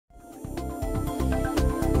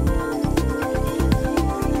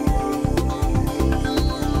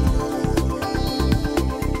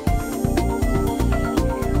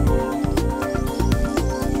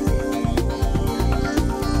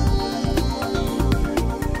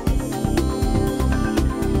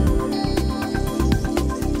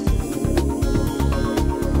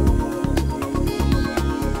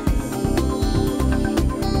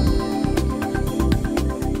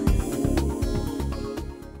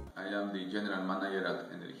am the General Manager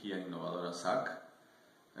at Energia Innovadora SAC.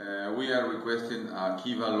 We are requesting a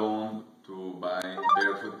Kiva loan to buy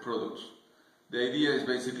Barefoot products. The idea is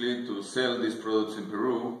basically to sell these products in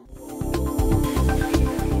Peru.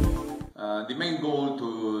 The main goal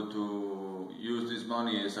to use this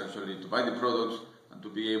money is actually to buy the products and to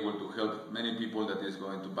be able to help many people that is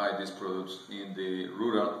going to buy these products in the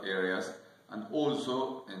rural areas and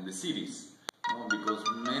also in the cities. Because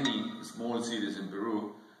many small cities in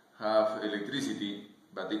Peru have electricity,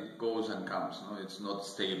 but it goes and comes. It's not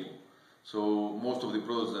stable. So most of the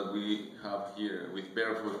products that we have here with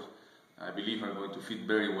Barefoot, I believe, are going to fit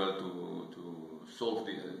very well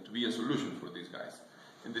to be a solution for these guys.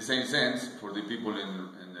 In the same sense, for the people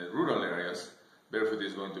in the rural areas, Barefoot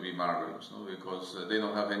is going to be marvelous, because they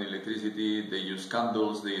don't have any electricity, they use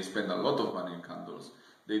candles, they spend a lot of money in candles,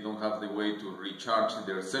 they don't have the way to recharge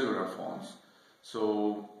their cellular phones.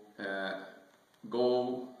 So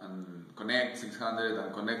go and connect 600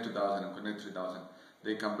 and connect 2000 and connect 3000.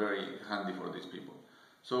 They come very handy for these people.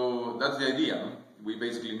 So that's the idea. We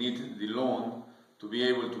basically need the loan to be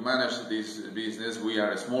able to manage this business. We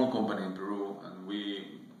are a small company in Peru, and we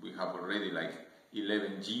have already like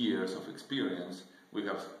 11 years of experience. We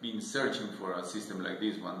have been searching for a system like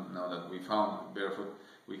this one. Now that we found Barefoot,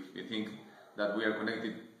 we think that we are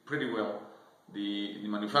connected pretty well. The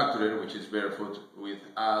manufacturer, which is Barefoot, with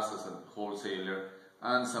us as a wholesaler,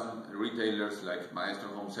 and some retailers like Maestro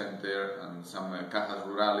Home Center and some cajas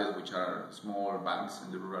rurales, which are small banks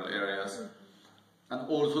in the rural areas, and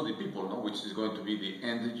also the people, which is going to be the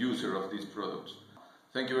end user of these products.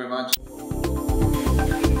 Thank you very much.